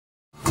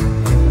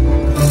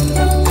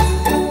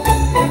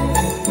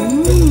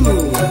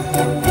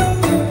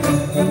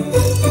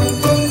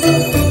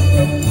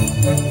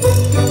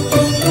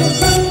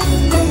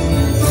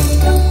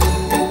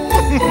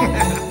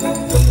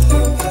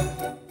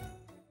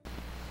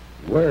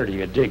Where do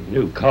you dig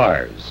new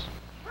cars?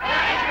 Treasure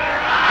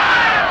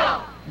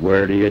Isle!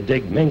 Where do you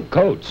dig mink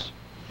coats?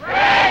 Treasure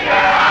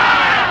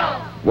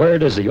Isle! Where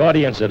does the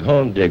audience at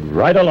home dig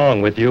right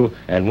along with you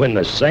and win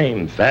the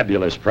same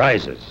fabulous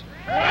prizes?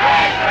 Treasure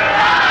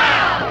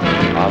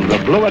Isle! On the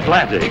Blue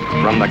Atlantic,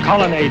 from the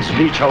Colonnades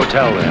Beach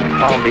Hotel in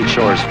Palm Beach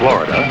Shores,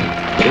 Florida,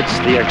 it's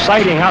the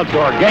exciting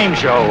outdoor game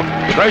show,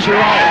 Treasure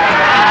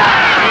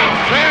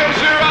Isle.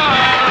 Treasure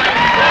Isle!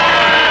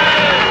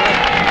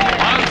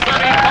 On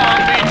sunny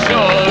Palm Beach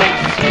shores,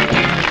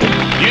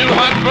 you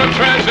hunt for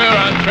treasure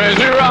on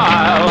Treasure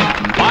Isle.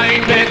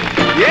 Find it,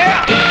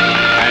 yeah,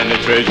 and the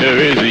treasure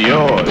is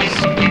yours.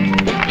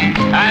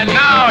 And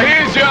now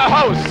here's your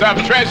host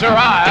of Treasure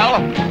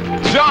Isle,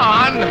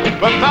 John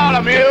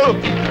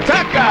Bartholomew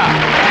Tucker.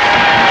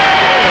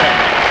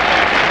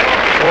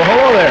 Well,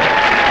 hello there.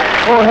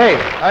 Oh, hey,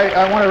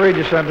 I want to read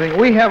you something.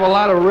 We have a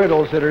lot of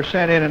riddles that are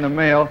sent in the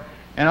mail,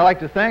 and I'd like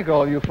to thank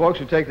all of you folks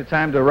who take the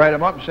time to write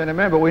them up and send them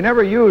in, but we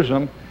never use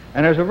them,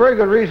 and there's a very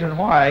good reason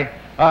why.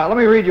 Let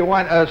me read you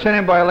one sent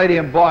in by a lady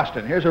in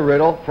Boston. Here's a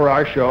riddle for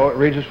our show. It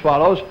reads as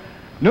follows.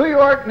 New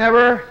York,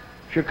 never.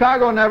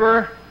 Chicago,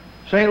 never.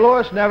 St.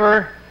 Louis,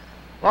 never.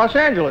 Los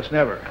Angeles,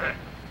 never.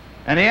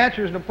 And the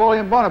answer is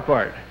Napoleon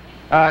Bonaparte.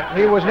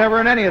 He was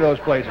never in any of those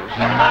places. And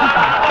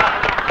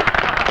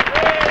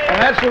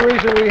that's the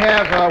reason we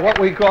have what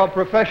we call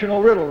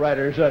professional riddle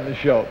writers on the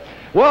show.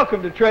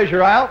 Welcome to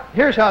Treasure Isle.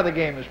 Here's how the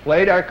game is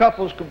played. Our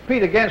couples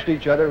compete against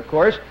each other, of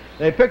course.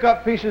 They pick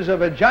up pieces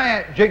of a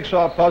giant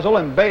jigsaw puzzle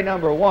in bay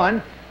number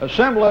 1,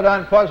 assemble it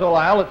on Puzzle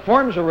Isle. It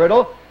forms a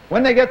riddle.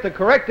 When they get the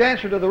correct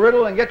answer to the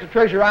riddle and get to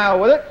Treasure Isle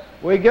with it,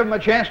 we give them a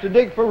chance to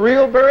dig for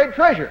real buried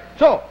treasure.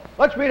 So,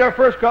 let's meet our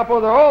first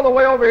couple. They're all the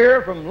way over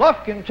here from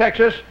Lufkin,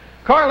 Texas,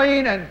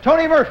 Carlene and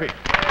Tony Murphy.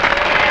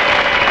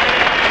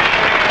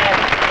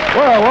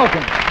 Well,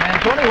 welcome.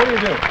 And Tony, what do you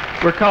do?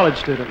 We're college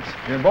students.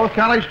 You're both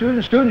college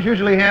students? Students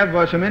usually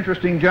have some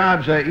interesting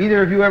jobs.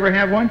 Either of you ever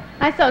have one?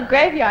 I sold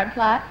graveyard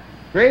plot.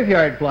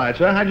 Graveyard plots,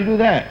 huh? How'd you do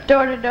that?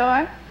 Door to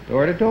door.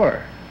 Door to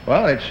door.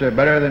 Well, it's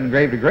better than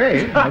grave to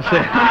grave. I'll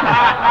say.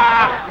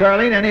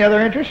 Carlene, any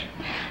other interests?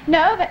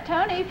 No, but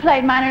Tony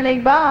played minor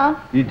league ball.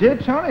 You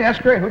did, Tony? That's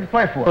great. Who'd you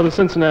play for? For the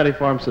Cincinnati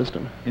Farm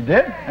System. You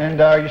did? And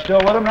are you still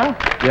with them now?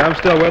 Yeah, I'm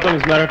still with them.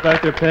 As a matter of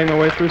fact, they're paying my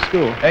way through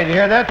school. Hey, did you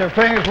hear that? They're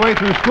paying his way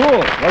through school.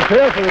 Let's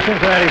hear it for the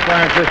Cincinnati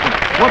Farm System.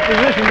 What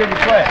position did you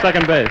play?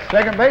 Second base.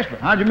 Second baseman.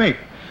 How'd you meet?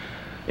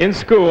 In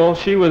school,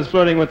 she was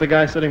flirting with the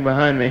guy sitting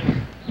behind me.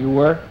 You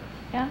were?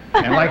 Yeah.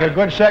 And like a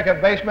good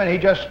second baseman, he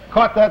just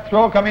caught that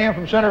throw coming in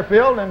from center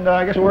field, and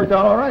I guess it worked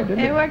out all right,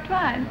 didn't it? It worked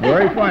fine.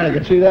 Very fine. I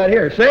can see that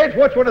here. Sage,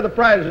 what's one of the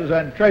prizes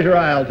on Treasure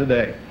Isle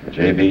today?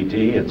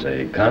 JBT, it's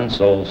a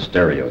console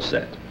stereo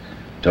set.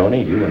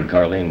 Tony, you and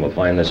Carlene will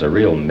find this a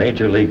real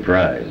major league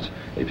prize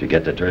if you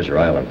get to Treasure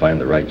Isle and find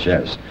the right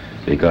chest,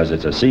 because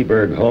it's a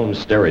Seaberg home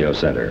stereo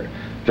center.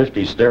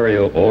 50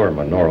 stereo or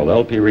monaural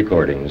LP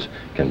recordings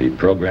can be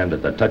programmed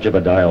at the touch of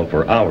a dial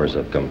for hours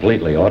of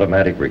completely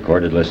automatic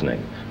recorded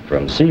listening.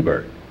 From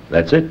Seaberg.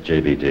 That's it,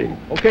 JBT.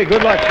 Okay,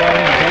 good luck,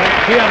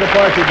 Carlene. See you on the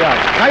party dock.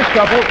 Nice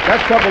couple.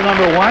 That's couple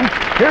number 1.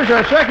 Here's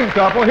our second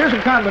couple. Here's a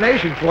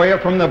combination for you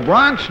from the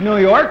Bronx, New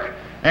York,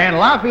 and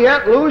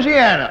Lafayette,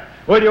 Louisiana.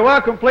 Would you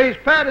welcome, please,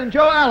 Pat and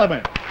Joe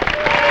Alleman.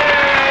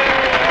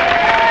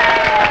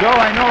 Joe,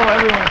 I know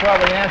everyone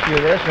probably asked you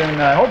this,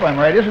 and I hope I'm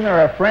right. Isn't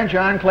there a French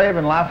enclave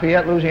in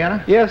Lafayette,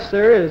 Louisiana? Yes,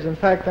 there is. In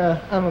fact,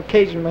 I'm a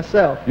Cajun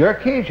myself. You're a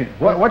Cajun.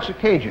 What's a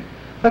Cajun?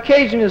 A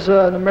Cajun is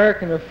an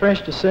American of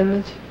French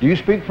descendants. Do you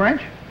speak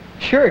French?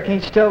 Sure.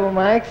 Can't you tell by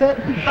my accent?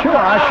 Sure,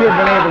 I should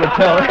have been able to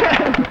tell it.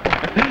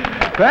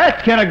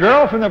 Pat, can a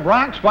girl from the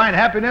Bronx find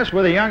happiness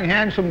with a young,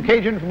 handsome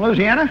Cajun from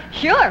Louisiana?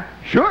 Sure.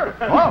 Sure.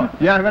 Oh,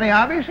 do you have any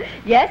hobbies?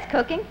 Yes,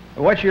 cooking.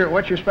 What's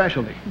your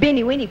specialty?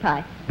 Beanie weenie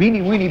pie.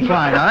 Beanie weenie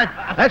pie. Now,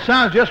 that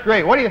sounds just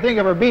great. What do you think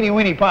of a beanie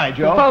weenie pie,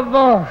 Joe?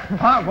 Pardon.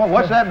 Huh? Well,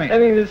 what's that mean? I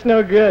mean, it's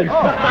no good.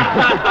 Oh.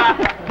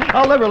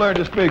 I'll never learn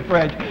to speak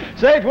French.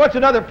 Sage, what's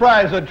another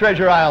prize on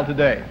Treasure Isle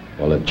today?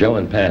 Well, if Joe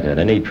and Pat had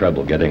any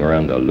trouble getting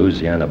around the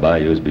Louisiana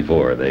bayous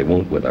before, they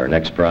won't with our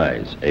next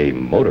prize, a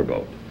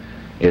motorboat.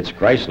 It's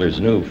Chrysler's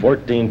new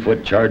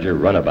 14-foot Charger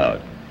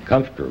runabout,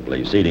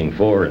 comfortably seating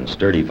 4 in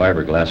sturdy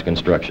fiberglass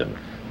construction,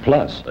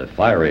 plus a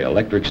fiery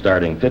electric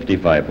starting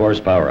 55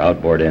 horsepower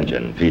outboard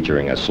engine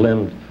featuring a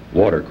slim,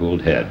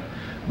 water-cooled head,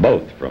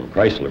 both from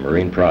Chrysler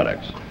Marine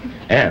Products.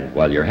 And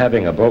while you're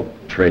having a boat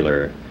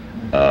trailer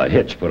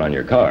hitch put on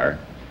your car,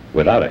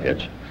 without a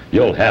hitch,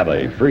 you'll have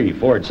a free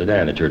Ford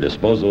sedan at your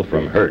disposal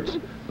from Hertz,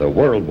 the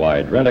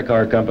worldwide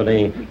rent-a-car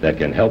company that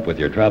can help with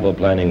your travel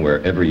planning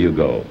wherever you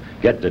go.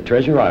 Get to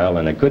Treasure Isle,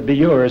 and it could be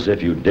yours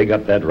if you dig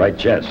up that right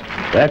chest.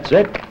 That's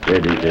it,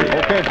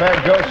 JDT. Okay,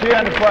 Pat, Joe, see you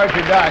on the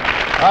party dock.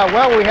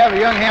 Well, we have a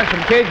young, handsome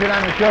Cajun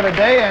on the show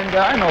today, and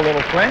I know a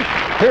little French.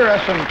 Here are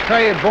some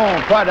Très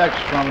Bon products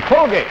from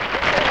Colgate.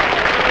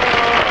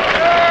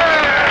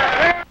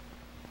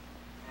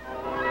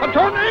 A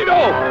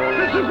tornado!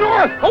 This is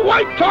north! A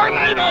white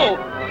tornado!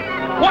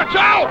 Watch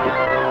out!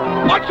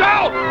 Watch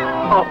out!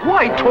 A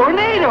white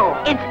tornado!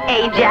 It's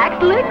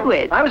Ajax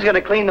liquid. I was going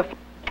to clean the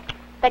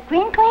That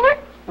green cleaner?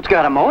 It's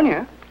got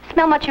ammonia.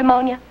 Smell much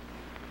ammonia?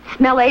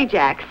 Smell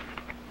Ajax.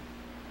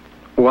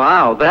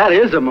 Wow, that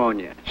is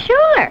ammonia.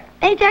 Sure.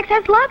 Ajax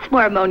has lots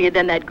more ammonia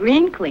than that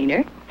green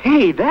cleaner.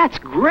 Hey, that's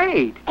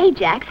great.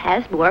 Ajax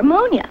has more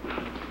ammonia.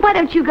 Why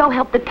don't you go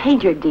help the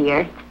painter,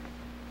 dear?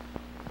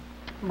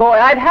 Boy,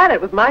 I'd had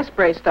it with my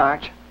spray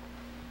starch.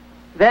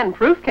 Then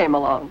proof came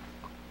along.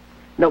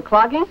 No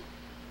clogging,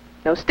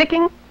 no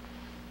sticking.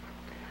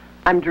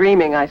 I'm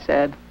dreaming, I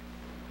said.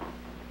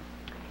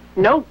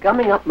 No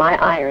gumming up my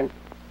iron.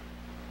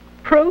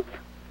 Proof?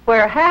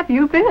 Where have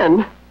you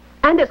been?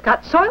 And it's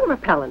got soil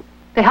repellent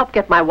to help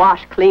get my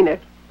wash cleaner.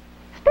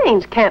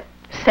 Stains can't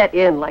set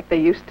in like they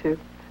used to.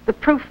 The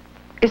proof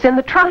is in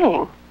the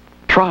trying.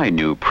 Try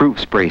new Proof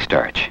Spray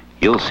Starch.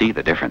 You'll see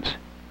the difference.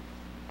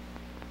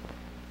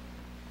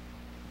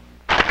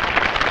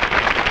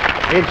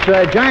 It's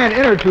Giant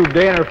Inner Tube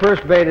Day in our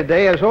first bay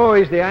today. As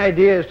always, the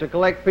idea is to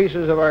collect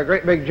pieces of our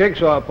great big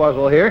jigsaw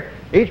puzzle here.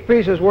 Each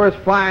piece is worth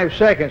 5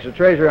 seconds of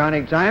treasure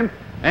hunting time,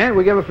 and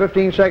we give a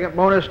 15-second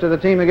bonus to the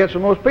team that gets the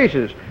most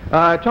pieces.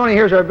 Tony,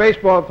 here's our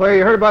baseball player.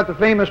 You heard about the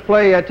famous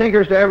play,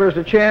 Tinkers to Evers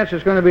to Chance.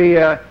 It's going to be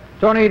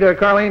Tony to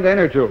Carlene to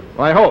Inner Tube.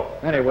 Well, I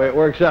hope. Anyway, it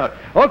works out.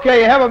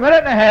 Okay, you have a minute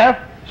and a half.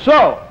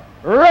 So,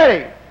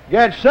 ready,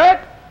 get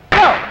set,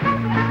 go!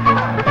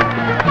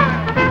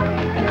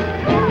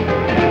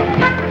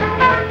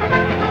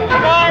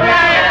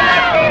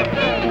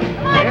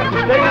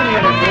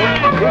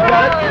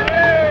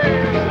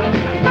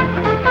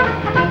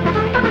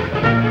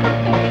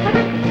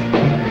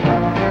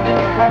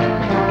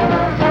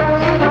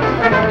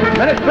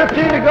 Minute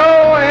 15 to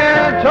go,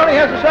 and Tony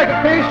has the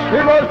second piece.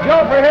 Here goes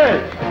Joe for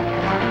his.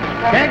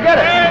 Can't get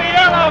it. Hey,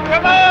 yellow,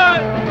 come on!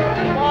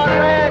 Come on,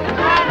 red, come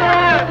on,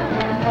 red!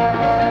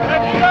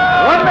 Let's go!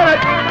 1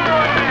 minute.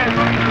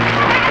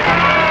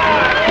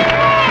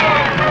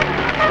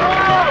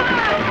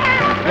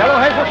 Yellow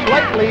has a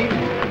slight lead.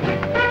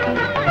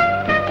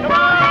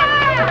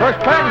 Of course,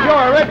 Pat and Joe,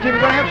 our red team, are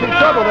going to have some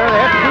trouble there.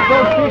 They have to keep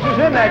those pieces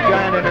in that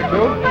giant inner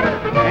tube.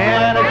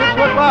 And they just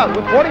slip out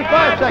with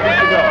 45 seconds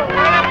to go.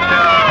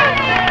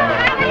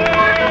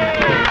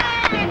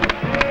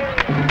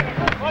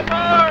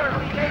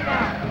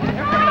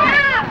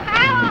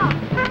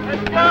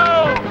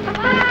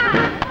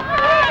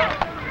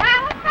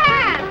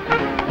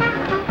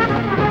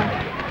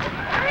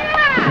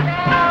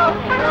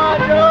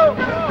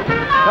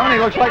 Tony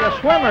looks like a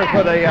swimmer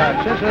for the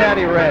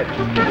Cincinnati Reds.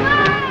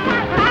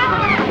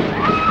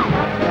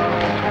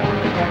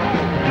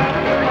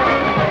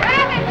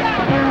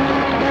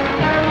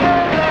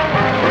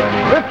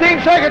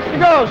 Seconds to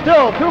go.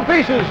 Still 2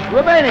 pieces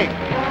remaining. 1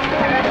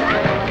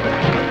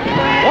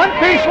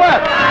 piece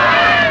left.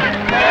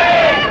 9,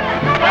 8,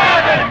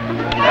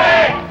 7,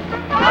 6,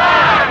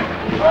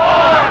 5,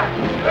 4,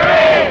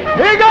 3.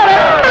 He got it!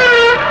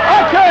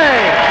 Okay.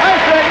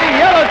 Nice ready,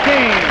 yellow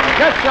team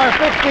gets our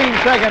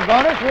 15-second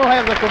bonus. We'll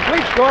have the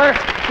complete score.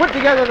 Put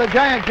together the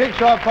giant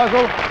jigsaw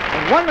puzzle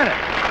in 1 minute.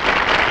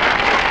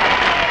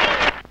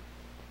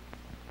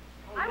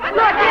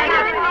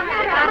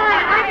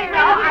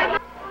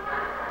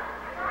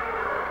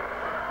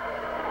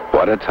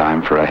 What a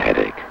time for a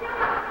headache.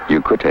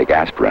 You could take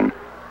aspirin,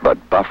 but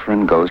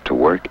Bufferin goes to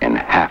work in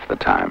half the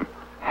time.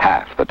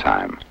 Half the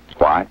time.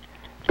 Why?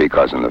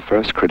 Because in the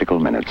first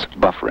critical minutes,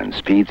 Bufferin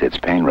speeds its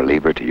pain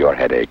reliever to your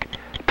headache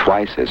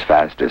twice as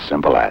fast as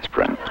simple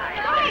aspirin.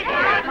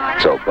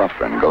 So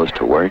Bufferin goes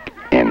to work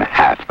in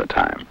half the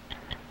time.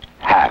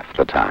 Half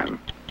the time.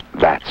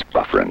 That's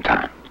Bufferin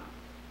time.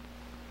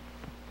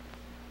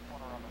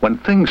 When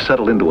things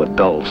settle into a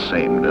dull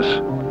sameness,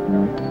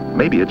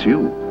 maybe it's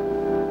you.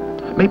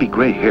 Maybe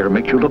gray hair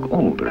makes you look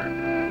older,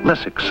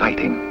 less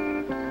exciting.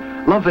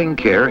 Loving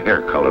Care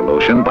Hair Color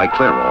Lotion by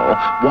Clairol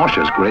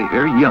washes gray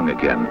hair young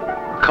again.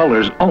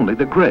 Colors only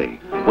the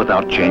gray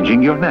without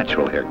changing your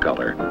natural hair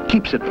color.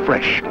 Keeps it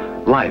fresh,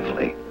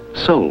 lively,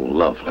 so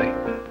lovely.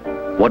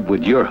 What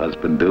would your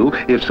husband do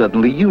if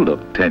suddenly you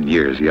looked 10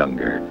 years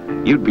younger?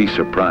 You'd be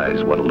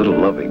surprised what a little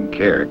loving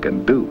care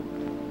can do.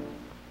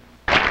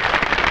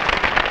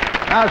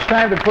 Now it's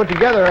time to put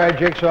together our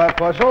jigsaw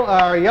puzzle.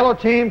 Our yellow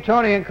team,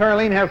 Tony and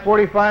Carlene, have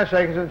 45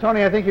 seconds. And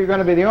Tony, I think you're going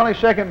to be the only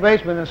second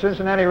baseman the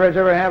Cincinnati Reds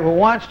ever have who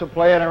wants to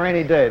play on a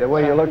rainy day, the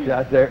way you looked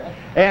out there.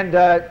 And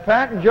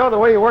Pat and Joe, the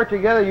way you worked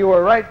together, you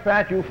were right,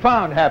 Pat. You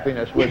found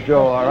happiness with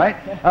Joe, all right?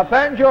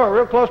 Pat and Joe are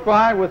real close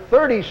behind with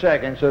 30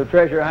 seconds of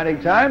treasure hunting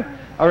time.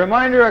 A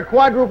reminder, a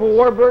quadruple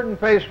Warburton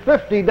pays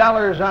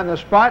 $50 on the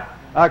spot.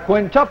 A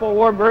quintuple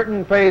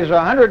Warburton pays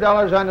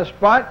 $100 on the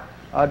spot.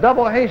 A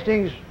double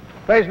Hastings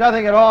pays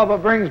nothing at all, but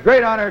brings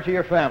great honor to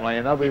your family,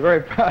 and they'll be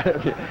very proud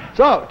of you.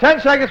 So, 10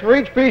 seconds for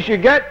each piece you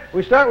get.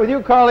 We start with you,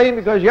 Carlene,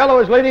 because yellow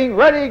is leading.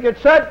 Ready, get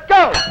set,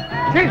 go!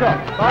 She's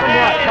off. Bottom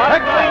right.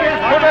 Heckling is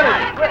permitted.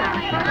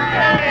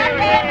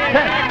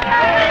 10.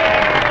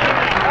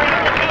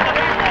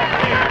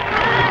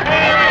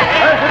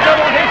 There's the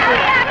double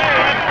Hastings.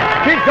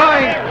 Keep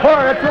going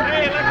for a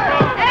triple.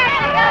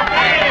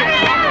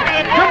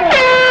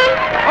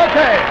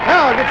 Okay,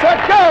 now get set,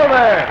 go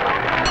there!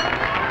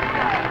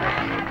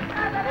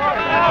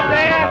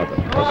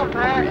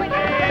 possibly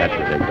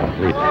after they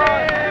complete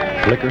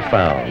it. Flicker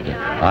found,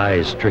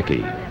 eyes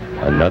tricky.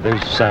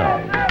 Another's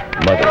sound,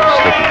 mother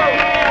sticky.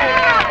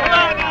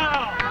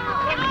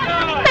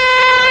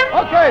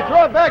 Okay,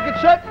 throw it back and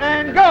set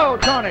and go,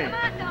 Tony.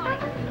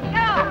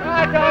 No,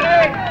 not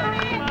there,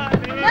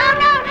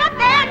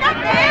 not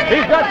there.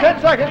 He's got 10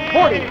 seconds,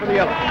 40 for the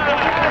yellow.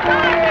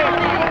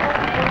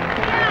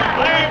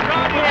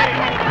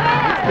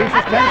 Each piece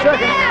is 10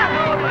 seconds.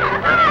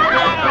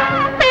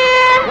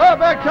 Throw it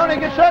back, Tony,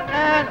 get set,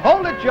 and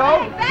hold it,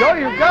 Joe. Joe,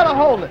 you've got to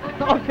hold it.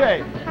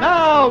 Okay,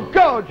 now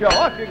go, Joe.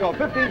 Off you go,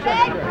 15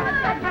 seconds.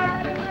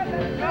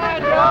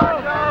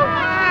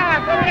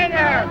 Put it in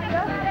there.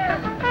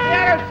 The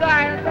other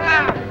side,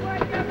 now.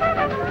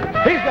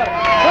 He's got it.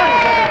 30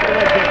 seconds for the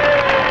red team.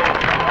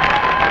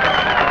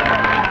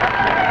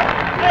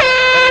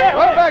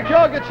 Throw it back,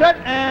 Joe, get set,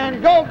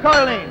 and go,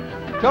 Carlene.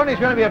 Tony's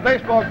going to be a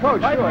baseball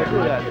coach, too, I see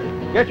that.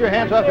 Get your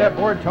hands off that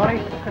board,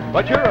 Tony.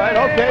 But you're right,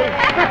 okay.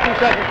 50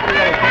 seconds for the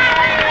yellow team.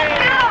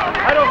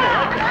 Right over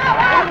here.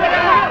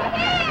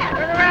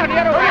 Turn around the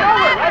other way.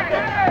 Right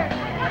there.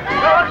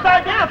 Go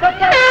upside down,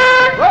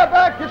 Throw it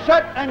back, get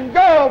set, and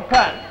go,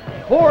 Pat.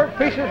 4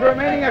 pieces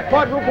remaining, a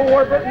quadruple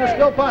warbird, and it's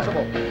still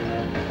possible.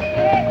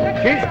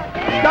 She's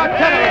got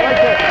 10 of it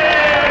right there.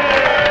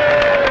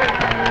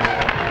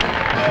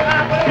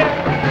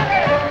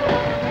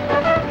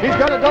 She's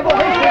got a double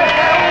hasty.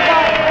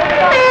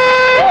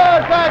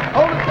 Forward back,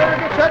 hold it there,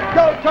 get set,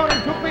 go, Tony,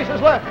 2 pieces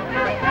left.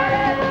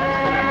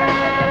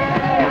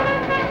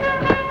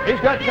 He's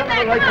got 10 of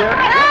it right there.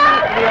 1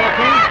 minute for the yellow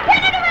team.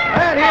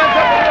 And he ends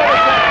up with the other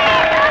set.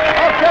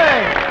 Okay.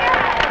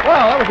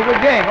 Well, that was a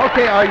good game.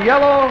 Okay, our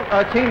yellow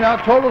team now,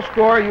 total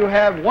score, you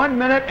have 1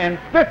 minute and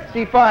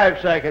 55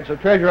 seconds of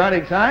treasure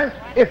hunting time,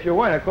 if you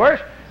win, of course.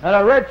 And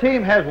our red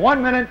team has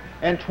 1 minute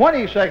and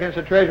 20 seconds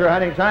of treasure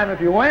hunting time if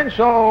you win,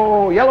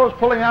 so yellow's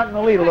pulling out in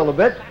the lead a little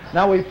bit.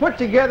 Now, we put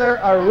together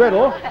our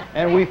riddle,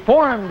 and we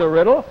formed the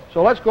riddle,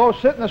 so let's go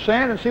sit in the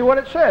sand and see what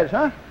it says,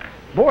 huh?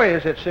 Boy,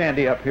 is it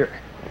sandy up here.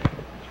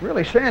 It's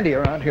really sandy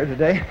around here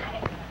today.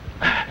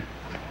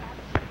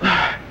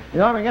 You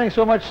know, I've been getting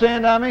so much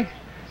sand on me,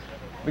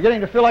 I'm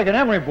beginning to feel like an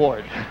emery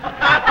board.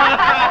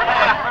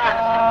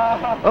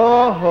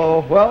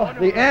 Oh, well,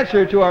 the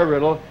answer to our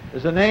riddle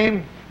is the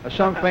name of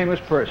some famous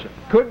person.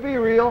 Could be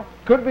real,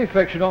 could be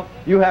fictional.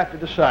 You have to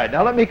decide.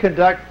 Now let me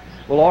conduct.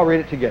 We'll all read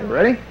it together.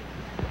 Ready?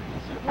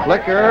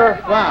 Flicker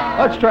found.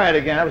 Let's try it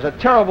again. That was a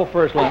terrible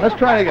first line. Let's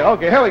try it again.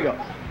 Okay, here we go.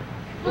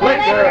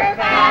 Flicker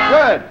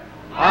found. Good.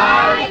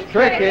 Eyes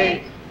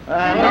tricky.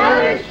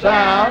 Another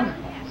sound.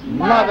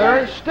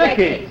 Mother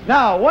sticky.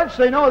 Now, once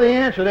they know the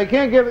answer, they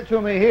can't give it to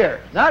me here.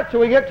 Not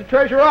till we get to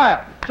Treasure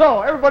Isle.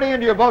 So, everybody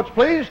into your boats,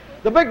 please.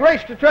 The big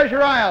race to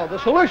Treasure Isle. The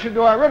solution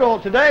to our riddle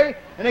today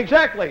in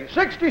exactly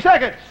 60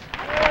 seconds.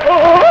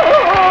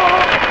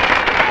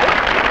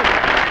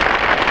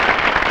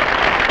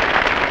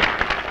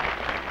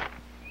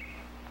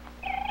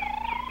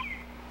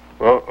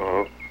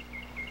 Uh-oh.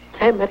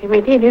 Somebody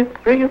we need it,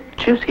 real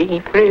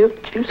juicy,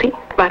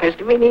 butters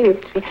do we need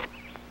it?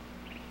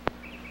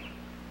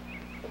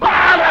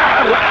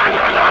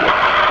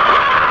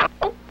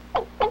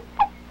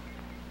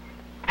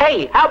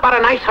 Hey, how about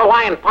a nice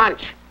Hawaiian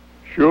punch?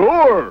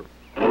 Sure.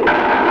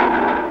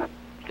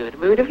 Good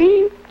mood of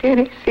you,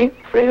 Tennessee,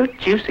 fruit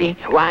juicy,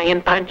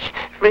 Hawaiian punch,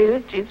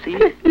 fruit juicy.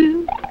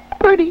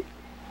 Party.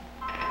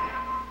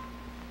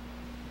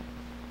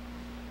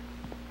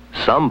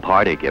 Some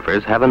party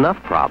givers have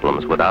enough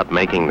problems without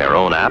making their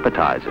own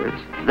appetizers.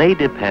 They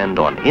depend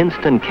on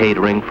instant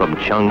catering from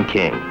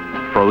Chungking.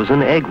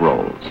 Frozen egg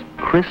rolls,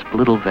 crisp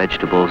little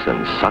vegetables,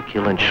 and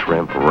succulent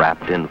shrimp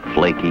wrapped in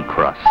flaky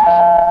crusts.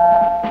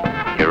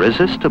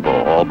 Irresistible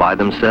all by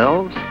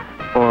themselves,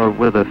 or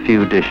with a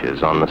few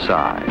dishes on the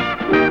side.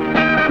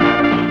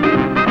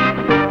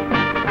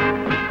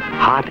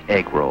 Hot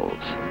egg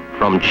rolls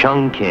from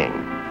Chungking.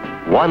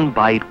 1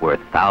 bite worth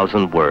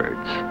 1,000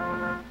 words.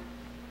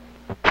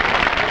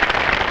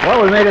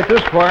 Well, we made it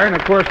this far, and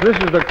of course, this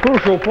is the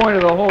crucial point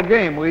of the whole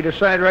game. We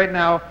decide right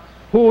now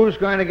who's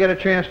going to get a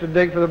chance to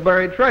dig for the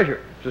buried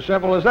treasure. It's as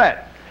simple as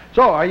that.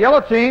 So, our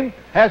yellow team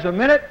has 1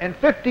 minute and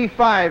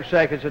 55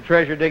 seconds of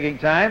treasure digging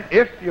time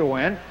if you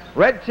win.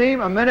 Red team,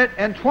 1 minute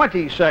and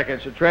 20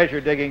 seconds of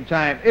treasure digging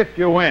time if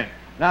you win.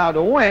 Now,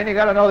 to win, you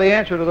got to know the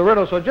answer to the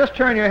riddle, so just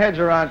turn your heads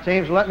around,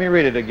 teams, and let me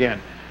read it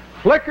again.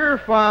 Flicker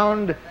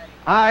found,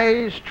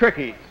 eyes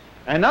tricky.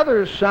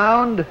 Another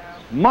sound,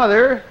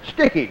 mother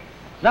sticky.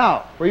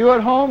 Now, for you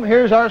at home,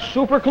 here's our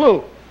super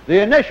clue. The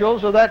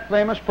initials of that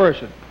famous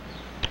person.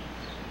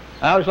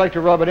 I always like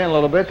to rub it in a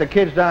little bit. The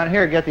kids down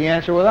here get the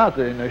answer without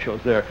the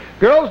initials there.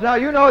 Girls, now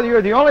you know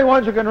you're the only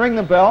ones who can ring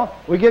the bell.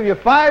 We give you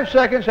 5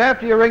 seconds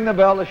after you ring the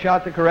bell to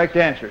shout the correct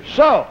answer.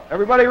 So,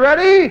 everybody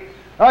ready?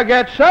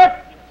 Get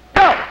set,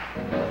 go!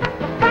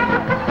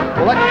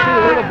 We'll let you see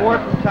the little board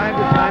from time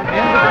to time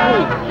and the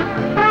clues.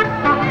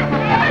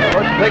 Of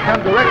course, if they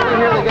come directly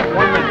here, they get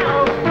 1 minute.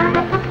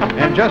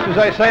 And just as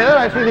I say that,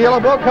 I see the yellow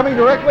boat coming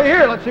directly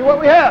here. Let's see what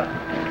we have.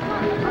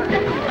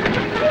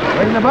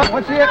 Ring the bell.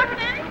 What's the...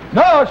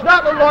 No, it's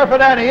not Little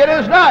Orphan Annie. It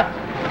is not.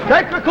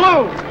 Take the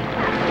clue.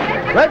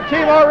 Red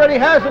team already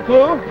has the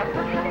clue.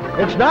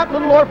 It's not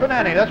Little Orphan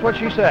Annie. That's what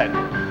she said.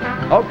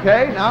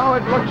 Okay, now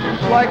it looks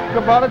like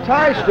about a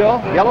tie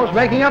still. Yellow's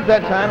making up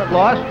that time it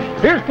lost.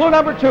 Here's clue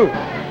number 2.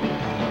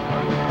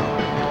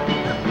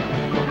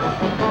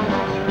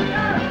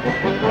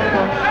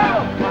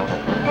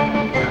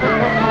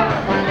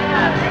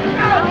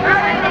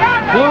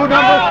 Clue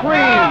number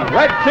 3.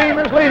 Red team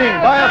is leading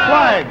by a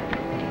flag.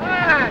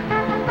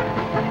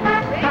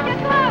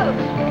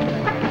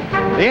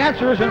 The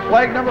answer is in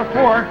flag number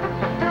 4.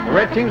 The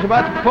red team's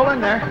about to pull in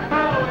there.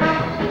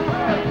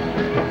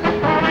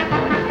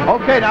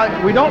 Okay, now,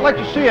 we don't let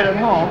you see it at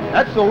home.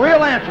 That's the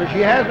real answer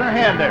she has in her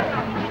hand there.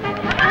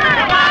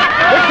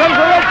 Here comes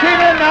the red team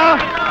in now.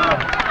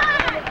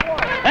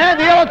 And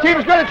the yellow team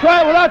is going to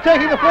try it without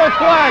taking the 4th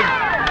flag.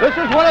 This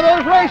is one of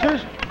those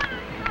races.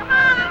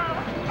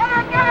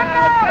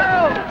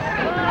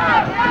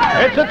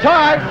 It's a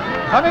tie.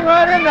 Coming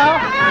right in now.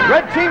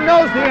 Red team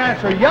knows the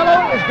answer. Yellow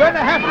is going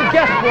to have to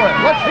guess for it.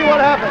 Let's see what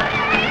happens.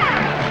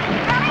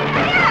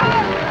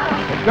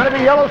 It's going to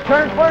be Yellow's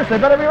turn first. They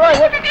better be right.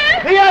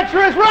 The answer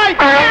is right.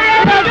 The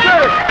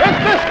answer is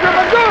Mr.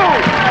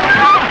 Magoo.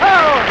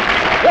 Oh,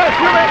 yes,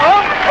 you may.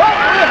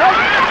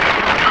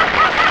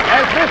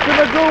 As Mr.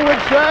 Magoo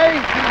would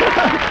say,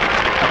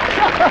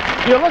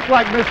 you look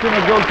like Mr.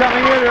 Magoo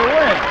coming in to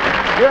win.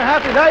 You're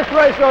happy. Nice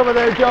race over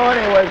there, Joe,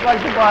 anyways. Like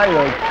to buy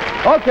you.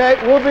 Okay,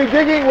 we'll be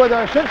digging with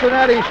our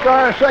Cincinnati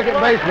star second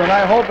baseman,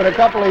 I hope, in a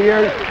couple of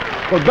years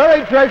for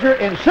buried treasure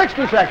in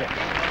 60 seconds.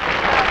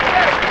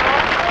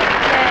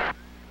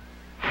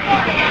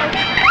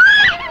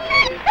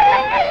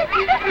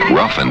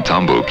 Rough and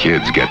tumble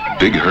kids get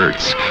big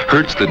hurts.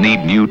 Hurts that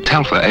need new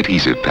Telfa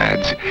adhesive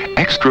pads.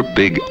 Extra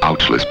big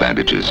ouchless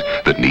bandages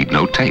that need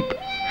no tape.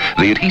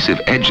 The adhesive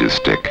edges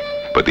stick,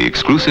 but the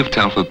exclusive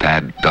Telfa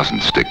pad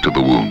doesn't stick to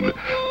the wound.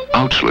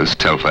 Ouchless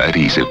Telfa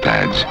adhesive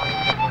pads.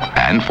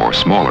 And for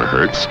smaller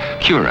hurts,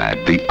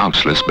 Curad, the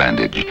ouchless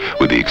bandage,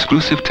 with the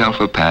exclusive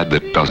Telfa pad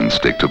that doesn't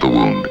stick to the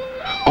wound.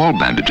 All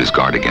bandages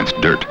guard against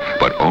dirt,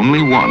 but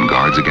only one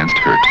guards against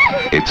hurt.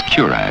 It's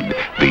Curad,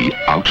 the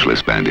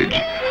ouchless bandage.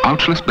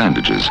 Ouchless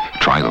bandages,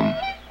 try them.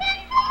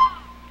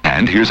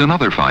 And here's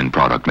another fine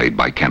product made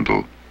by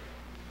Kendall.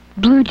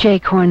 Blue Jay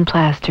corn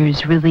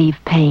plasters relieve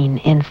pain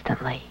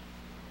instantly.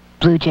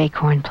 Blue Jay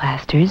corn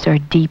plasters are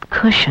deep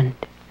cushioned.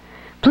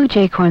 Blue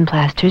Jay corn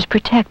plasters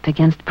protect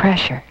against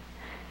pressure.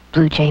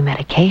 Blue Jay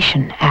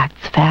medication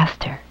acts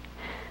faster.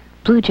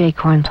 Blue Jay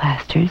corn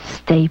plasters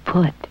stay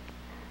put.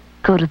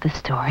 Go to the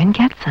store and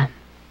get some.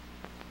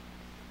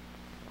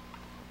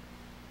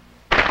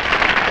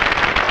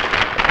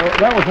 Well,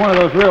 that was one of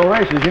those real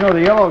races. You know,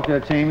 the yellow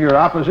team, your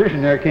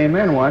opposition there, came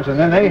in once, and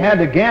then they had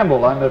to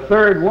gamble on the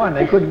 3rd one.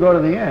 They couldn't go to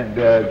the end.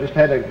 Just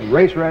had to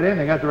race right in.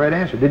 They got the right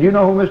answer. Did you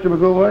know who Mr.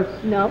 Magoo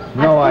was? No.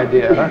 No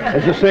idea, huh?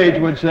 As the sage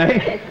would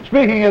say.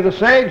 Speaking of the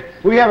sage,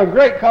 we have a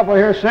great couple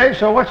here, Sage,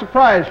 so what's the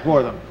prize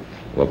for them?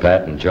 Well,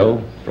 Pat and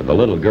Joe, for the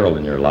little girl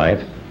in your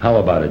life, how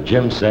about a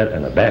gym set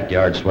and a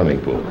backyard swimming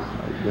pool?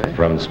 Okay.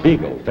 From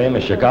Spiegel,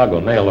 famous Chicago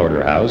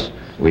mail-order house,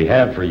 we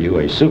have for you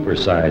a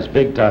super-sized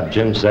big-top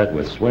gym set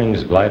with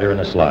swings, glider, and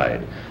a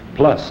slide,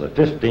 plus a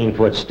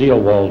 15-foot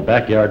steel-walled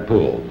backyard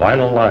pool,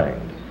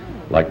 vinyl-lined,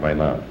 like my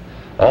mom.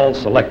 All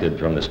selected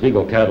from the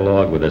Spiegel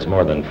catalog with its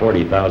more than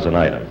 40,000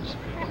 items.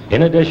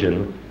 In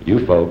addition,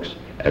 you folks,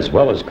 as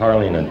well as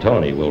Carlene and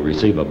Tony, will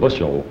receive a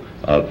bushel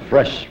of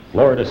fresh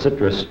Florida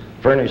citrus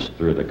furnished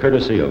through the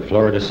courtesy of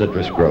Florida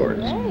citrus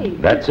growers. Hey.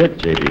 That's it,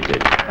 JBT.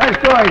 Nice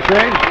going,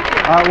 Sage.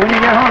 When you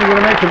get home, you're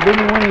going to make some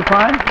beanie weenie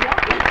pie?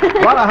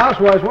 A lot of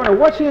housewives wonder,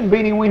 what's in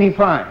beanie weenie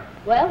pie?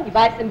 Well, you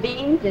buy some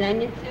beans and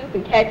onion soup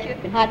and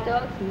ketchup and hot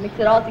dogs and mix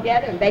it all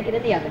together and bake it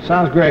in the oven.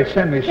 Sounds great.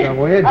 Send me some,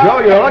 will you? Joe,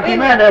 you're a lucky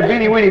man to have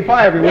beanie weenie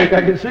pie every week.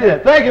 I can see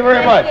that. Thank you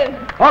very much.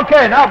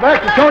 Okay, now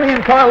back to Tony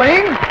and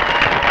Carlene.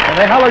 And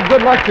they hollered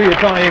good luck to you,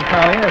 Tony and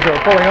Carlene, as they were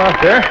pulling off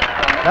there.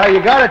 Now,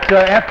 you got it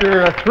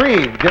after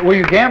 3. Were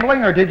you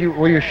gambling, or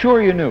were you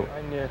sure you knew?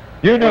 I knew.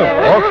 You knew.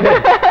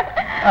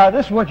 Okay.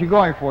 This is what you're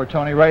going for,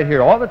 Tony, right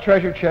here. All the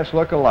treasure chests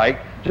look alike.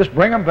 Just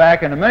bring them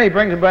back, and the minute he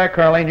brings them back,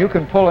 Carlene, you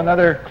can pull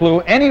another clue,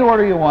 any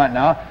order you want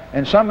now,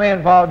 and some may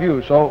involve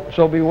you,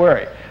 so be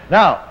wary.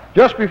 Now,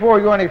 just before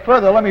we go any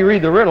further, let me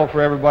read the riddle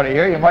for everybody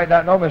here. You might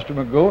not know Mr.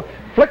 Magoo.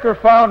 Flicker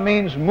found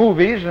means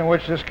movies, in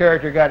which this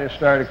character got his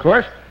start, of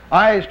course.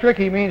 Eyes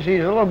tricky means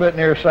he's a little bit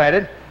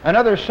nearsighted.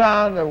 Another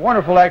sound, the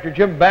wonderful actor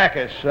Jim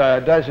Backus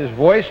does his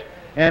voice.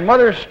 And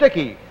Mother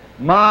Sticky,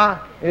 Ma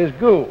is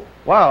goo.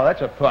 Wow,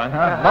 that's a pun,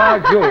 huh? Ma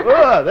goo.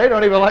 Ugh, they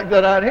don't even like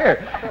that out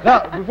here.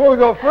 Now, before we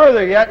go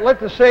further yet, let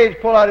the Sage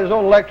pull out his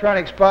old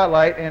electronic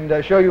spotlight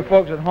and show you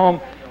folks at home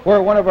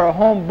where one of our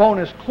home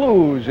bonus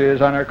clues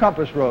is on our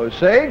compass rose.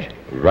 Sage?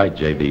 Right,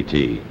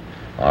 JBT.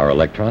 Our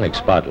electronic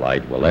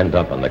spotlight will end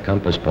up on the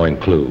compass point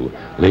clue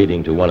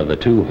leading to one of the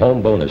 2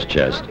 home bonus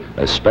chests,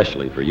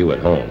 especially for you at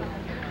home.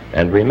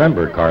 And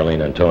remember,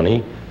 Carlene and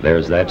Tony,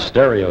 there's that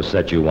stereo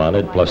set you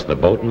wanted, plus the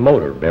boat and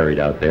motor buried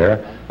out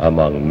there,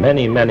 among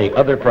many, many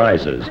other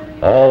prizes,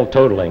 all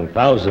totaling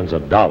thousands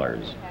of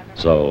dollars.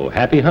 So,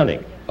 happy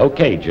hunting.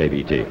 Okay,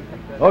 JBT.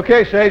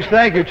 Okay, Sage,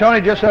 thank you. Tony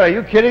just said, are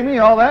you kidding me,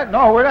 all that?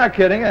 No, we're not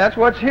kidding. That's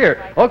what's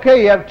here.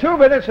 Okay, you have 2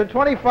 minutes and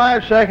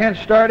 25 seconds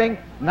starting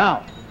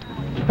now.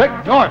 Pick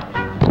north.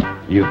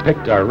 You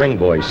picked our ring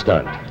boy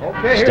stunt.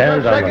 Okay, here's Stand our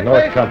on the second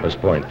north base. compass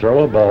point,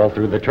 throw a ball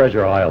through the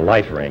treasure isle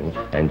life ring,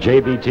 and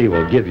JBT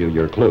will give you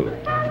your clue.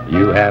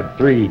 You have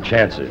 3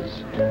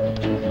 chances. You're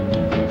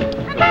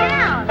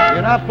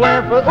not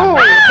playing for... Ooh,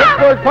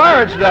 Pittsburgh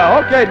Pirates now.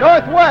 Okay,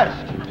 northwest.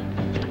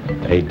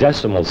 A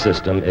decimal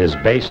system is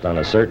based on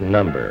a certain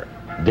number.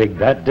 Dig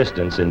that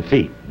distance in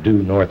feet,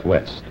 due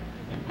northwest.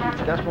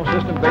 Decimal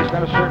system based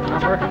on a certain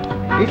number.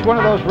 Each one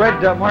of those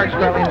red marks,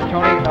 Darlene and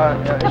Tony,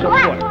 is a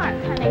foot.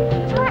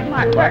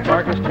 Black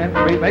mark is 10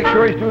 feet. Make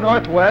sure he's due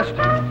northwest.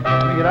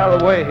 Let me get out of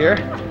the way here.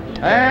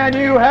 And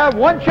you have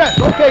 1 chance.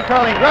 Okay,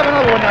 Carlene, grab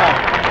another one now.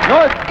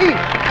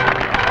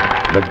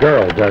 Northeast. The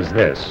girl does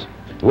this.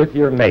 With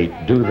your mate,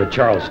 do the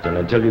Charleston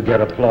until you get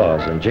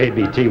applause, and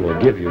JBT will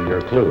give you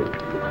your clue.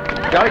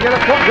 Gotta get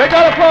applause. They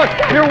got applause.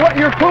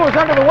 Your clue is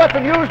under the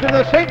weapon used in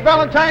the St.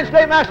 Valentine's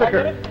Day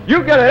Massacre.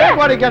 You get it.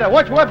 Everybody get it.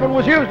 Which weapon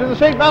was used in the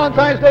St.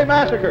 Valentine's Day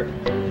Massacre?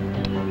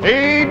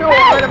 He knew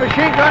it. With a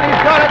machine gun,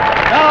 he's got it.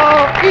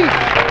 Now, east.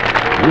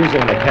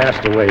 Using the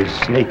castaway's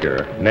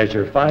sneaker,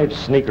 measure 5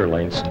 sneaker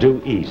lengths due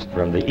east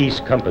from the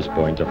east compass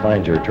point to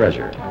find your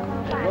treasure.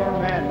 Your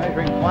man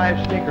measuring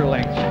 5 sneaker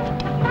lengths.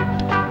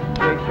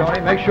 Okay,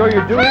 Tony, make sure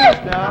you're due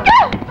east now.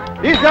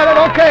 He's got it.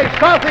 Okay,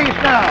 southeast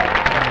now.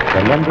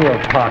 The number of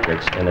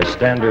pockets in a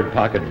standard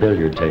pocket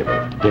billiard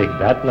table. Dig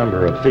that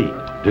number of feet,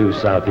 due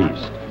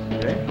southeast.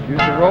 Okay, use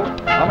the rope.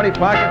 How many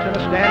pockets in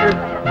a standard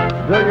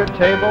billiard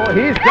table?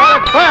 He's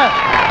got it fast.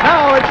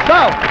 Now it's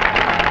south.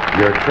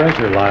 Your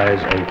treasure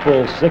lies a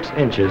full 6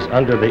 inches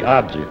under the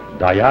object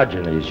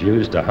Diogenes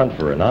used to hunt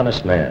for an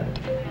honest man.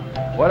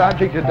 What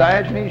object did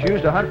Diogenes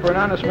use to hunt for an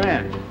honest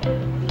man?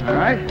 All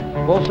right,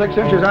 full 6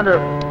 inches under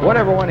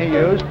whatever one he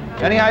used.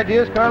 Any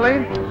ideas,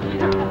 Carlene?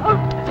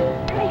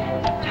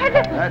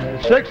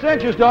 6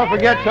 inches, don't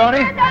forget,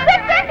 Tony.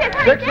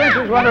 6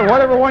 inches under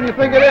whatever one you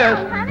think it is.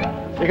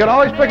 You can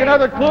always pick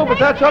another clue, but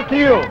that's up to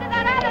you.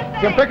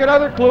 You can pick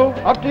another clue,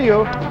 up to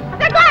you.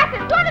 The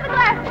glasses! Go to the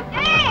glasses!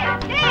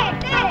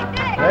 Dig!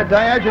 That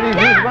Diogenes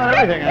used about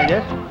everything, I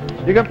guess.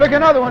 You can pick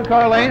another one,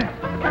 Carlene.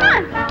 Come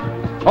on!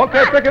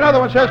 Okay, pick another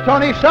one, says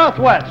Tony,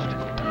 southwest.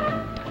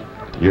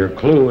 Your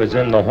clue is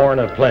in the Horn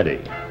of Plenty.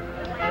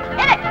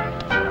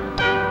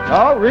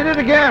 Oh, read it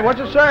again. What's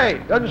it say?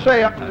 Doesn't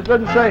say. It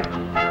doesn't say.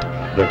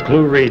 The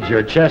clue reads,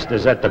 your chest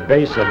is at the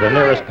base of the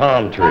nearest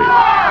palm tree.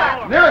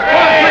 Nearest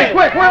palm tree,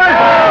 quick, where is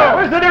it?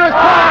 Where's the nearest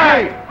palm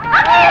tree?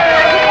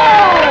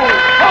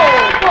 Oh,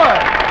 good.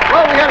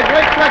 Well, we had a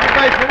great second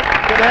baseman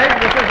today,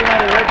 the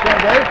Cincinnati Red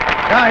Sunday.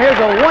 Now,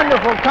 here's a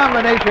wonderful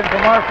combination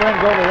from our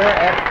friends over there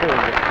at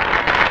Ford.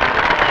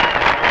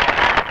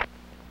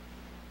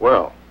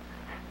 Well,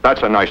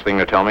 that's a nice thing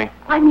to tell me.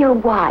 I'm your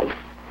wife.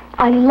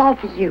 I love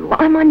you.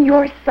 I'm on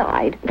your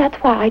side. That's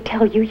why I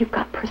tell you you've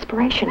got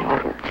perspiration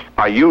odor.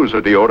 I use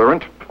a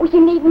deodorant. Well,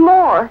 you need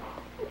more.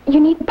 You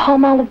need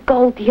Palmolive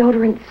Gold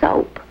deodorant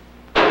soap.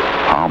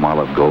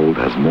 Palmolive Gold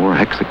has more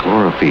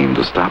hexachlorophene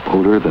to stop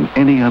odor than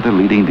any other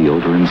leading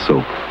deodorant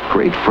soap.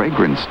 Great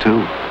fragrance,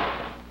 too.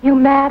 You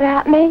mad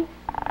at me?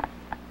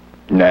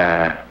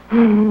 Nah.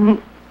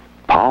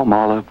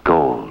 Palmolive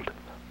Gold.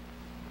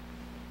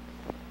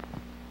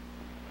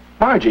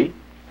 Margie,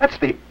 that's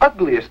the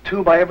ugliest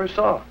tube I ever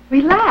saw.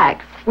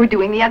 Relax. We're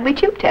doing the ugly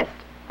tube test.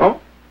 Oh?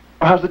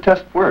 How's the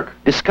test work?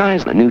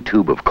 Disguise the new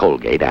tube of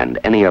Colgate and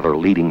any other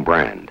leading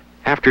brand.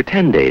 After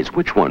 10 days,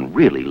 which one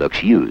really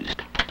looks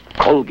used?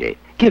 Colgate.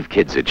 Give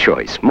kids a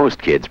choice.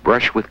 Most kids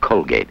brush with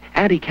Colgate.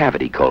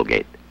 Anti-cavity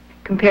Colgate.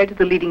 Compared to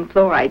the leading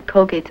fluoride,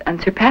 Colgate's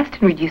unsurpassed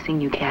in reducing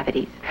new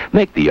cavities.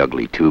 Make the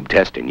ugly tube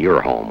test in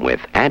your home with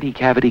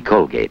anti-cavity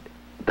Colgate.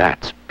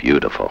 That's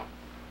beautiful.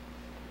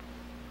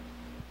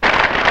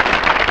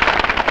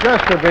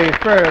 Just to be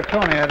fair to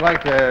Tony, I'd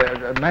like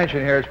to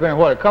mention here, it's been,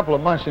 what, a couple of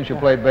months since you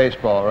played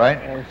baseball, right?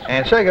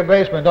 And second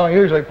basemen don't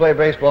usually play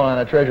baseball on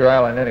a treasure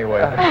island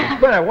anyway.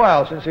 It's been a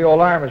while since the old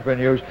arm has been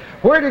used.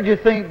 Where did you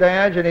think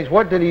Diogenes,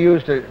 what did he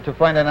use to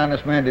find an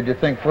honest man, did you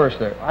think first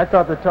there? I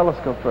thought the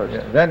telescope first.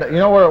 Yeah, then, you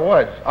know where it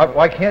was?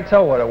 I can't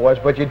tell what it was,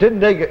 but you didn't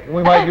dig it,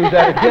 we might use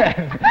that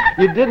again.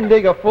 You didn't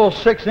dig a full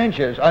 6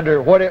 inches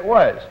under what it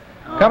was.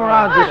 Come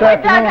around this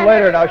afternoon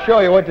later and I'll show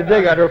you what to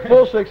dig under. A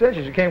full 6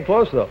 inches. You came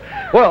close, though.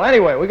 Well,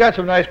 anyway, we got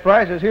some nice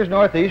prizes. Here's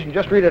Northeast, and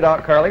just read it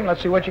out, Carlene.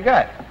 Let's see what you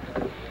got.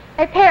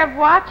 A pair of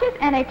watches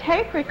and a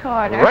tape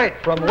recorder. Right,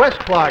 from West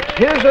Clocks.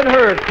 His and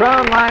hers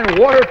Crown Line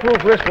waterproof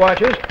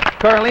wristwatches.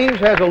 Carlene's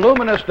has a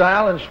luminous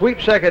dial and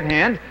sweep second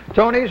hand.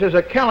 Tony's is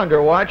a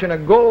calendar watch in a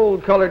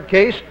gold-colored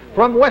case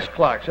from West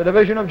Clocks, a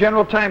division of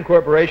General Time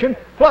Corporation.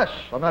 Plus,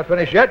 I'm not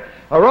finished yet,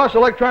 a Ross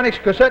Electronics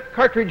cassette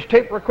cartridge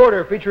tape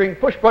recorder featuring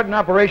push-button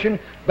operation,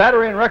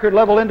 battery and record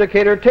level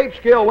indicator, tape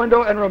scale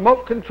window, and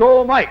remote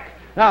control mic.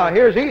 Now,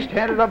 here's East.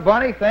 Hand it up,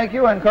 Bonnie. Thank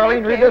you. And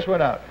Carlene, read this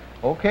one out.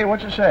 Okay,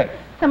 what's it say?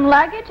 some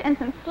luggage, and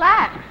some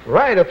slacks.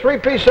 Right, a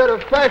three-piece set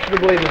of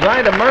fashionably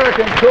designed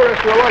American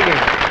Tourister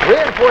luggage,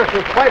 reinforced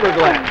with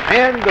fiberglass,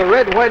 and the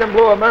red, white, and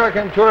blue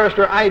American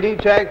Tourister ID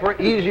tag for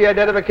easy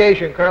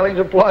identification. Carlene's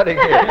applauding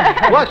here.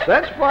 Plus,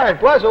 that's fine.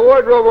 Plus, a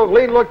wardrobe of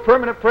lean-look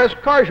permanent press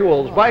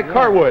casuals by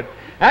Carwood.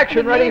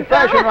 Action-ready,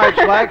 fashion-right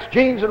slacks,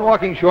 jeans, and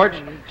walking shorts,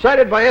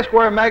 cited by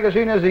Esquire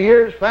magazine as the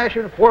year's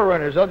fashion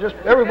forerunners.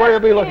 Everybody will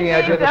be looking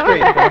at you in the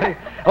street.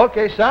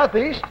 Okay,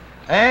 southeast,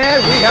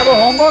 and we have a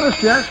home bonus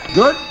chest.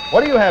 Good.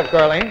 What do you have,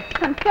 Carlene?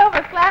 Some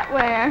silver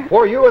flatware.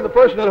 For you and the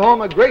person at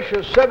home, a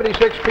gracious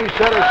 76-piece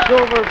set of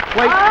silver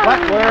plate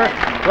flatware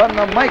from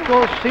the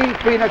Michael C.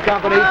 Fina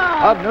Company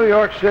of New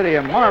York City.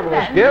 A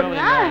marvelous gift.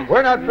 Nice.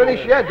 We're not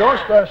finished yet. Don't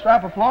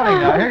stop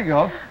applauding now. Here you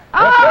go.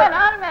 An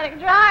automatic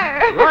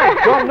dryer. Right,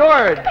 from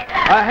Nord.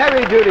 A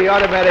heavy-duty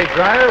automatic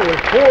dryer with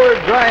 4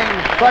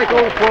 drying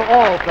cycles for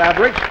all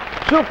fabrics,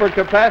 super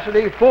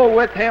capacity, full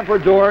width hamper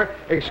door,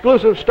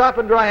 exclusive stop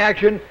and dry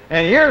action,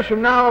 and years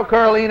from now,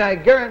 Carlene, I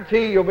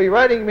guarantee you'll be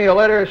writing me a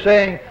letter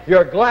saying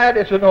you're glad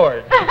it's a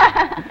Nord.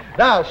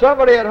 Now,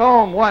 somebody at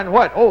home won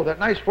what? Oh, that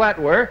nice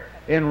flatware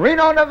in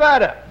Reno,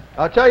 Nevada.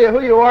 I'll tell you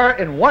who you are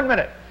in 1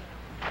 minute.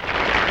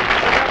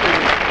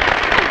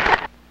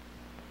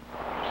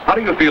 How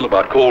do you feel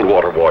about cold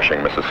water washing,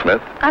 Mrs.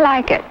 Smith? I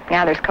like it.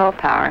 Now there's Cold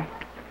Power.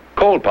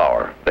 Cold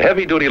Power, the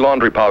heavy-duty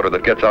laundry powder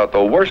that gets out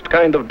the worst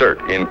kind of dirt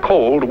in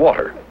cold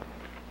water.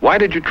 Why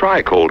did you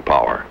try Cold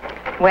Power?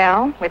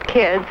 Well, with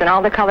kids and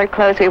all the colored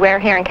clothes we wear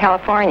here in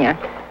California,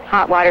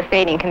 hot water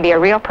fading can be a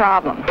real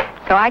problem.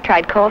 So I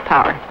tried Cold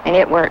Power, and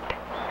it worked.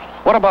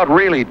 What about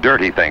really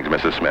dirty things,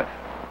 Mrs. Smith?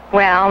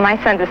 Well,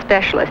 my son's a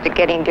specialist at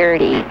getting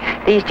dirty.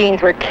 These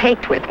jeans were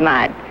caked with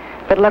mud.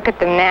 But look at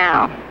them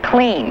now.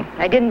 Clean.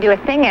 I didn't do a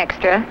thing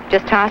extra.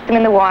 Just tossed them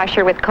in the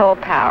washer with Cold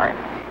Power.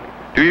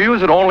 Do you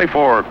use it only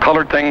for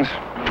colored things?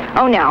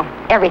 Oh, no.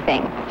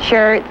 Everything.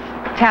 Shirts,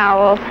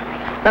 towels.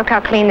 Look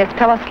how clean this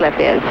pillow slip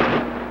is.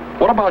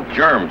 What about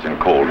germs in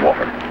cold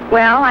water?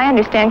 Well, I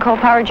understand Cold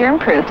Power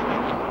germ-proofs.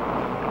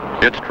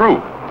 It's true.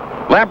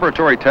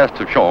 Laboratory tests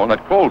have shown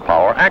that Cold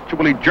Power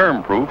actually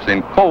germ-proofs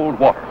in cold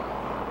water.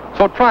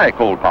 So try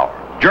Cold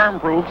Power.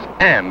 Germ-proofs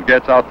and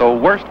gets out the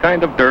worst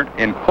kind of dirt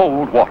in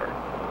cold water.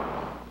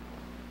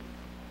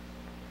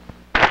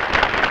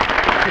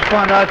 Just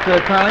found out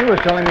Carlene was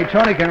telling me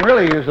Tony can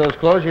really use those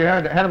clothes. You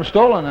had them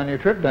stolen on your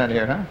trip down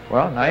here, huh?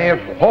 Well, now you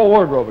have the whole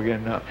wardrobe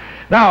again now.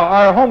 Now,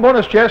 our home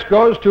bonus chest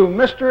goes to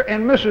Mr.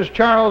 and Mrs.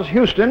 Charles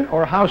Houston,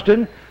 or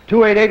Houston,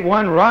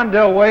 2881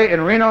 Rondell Way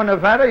in Reno,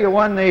 Nevada. You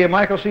won the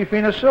Michael C.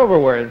 Fina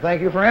silverware, and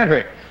thank you for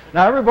entering.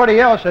 Now, everybody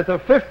else, at the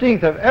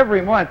 15th of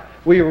every month,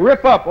 we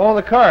rip up all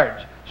the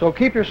cards. So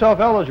keep yourself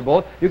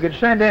eligible. You can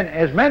send in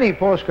as many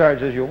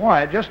postcards as you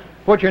want. Just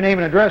put your name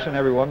and address on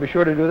every one. Be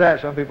sure to do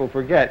that. Some people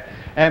forget.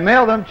 And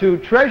mail them to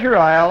Treasure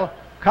Isle,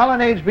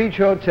 Colonnades Beach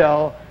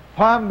Hotel,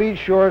 Palm Beach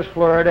Shores,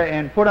 Florida,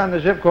 and put on the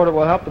zip code. It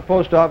will help the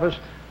post office,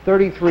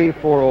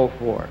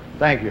 33404.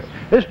 Thank you.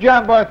 This is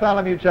John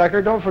Bartholomew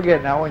Tucker. Don't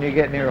forget now when you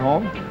get near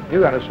home,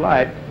 you got to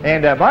slide.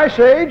 And bye,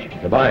 Sage.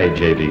 Goodbye,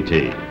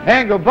 JVT.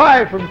 And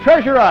goodbye from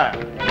Treasure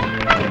Isle.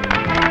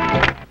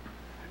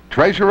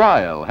 Treasure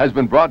Isle has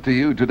been brought to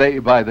you today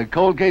by the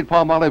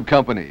Colgate-Palmolive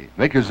Company,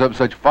 makers of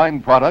such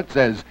fine products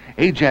as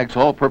Ajax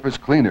All-Purpose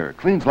Cleaner,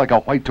 cleans like a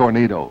white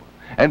tornado.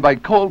 And by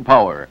Cold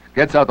Power,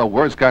 gets out the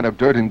worst kind of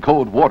dirt in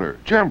cold water,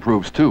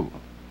 germ-proofs too.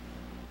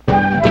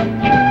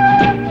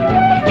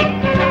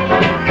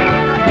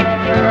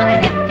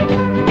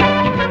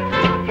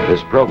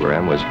 This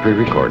program was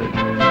pre-recorded.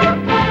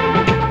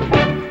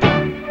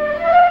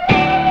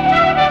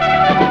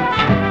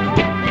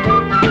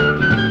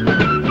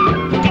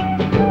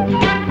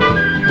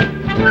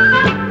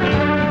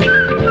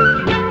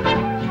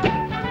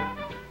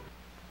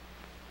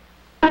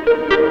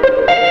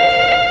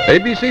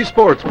 ABC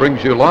Sports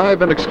brings you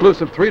live and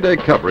exclusive 3-day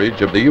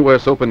coverage of the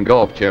U.S. Open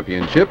Golf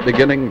Championship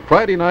beginning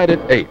Friday night at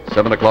 8,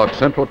 7 o'clock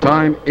Central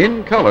Time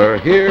in color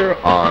here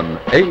on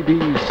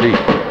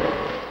ABC.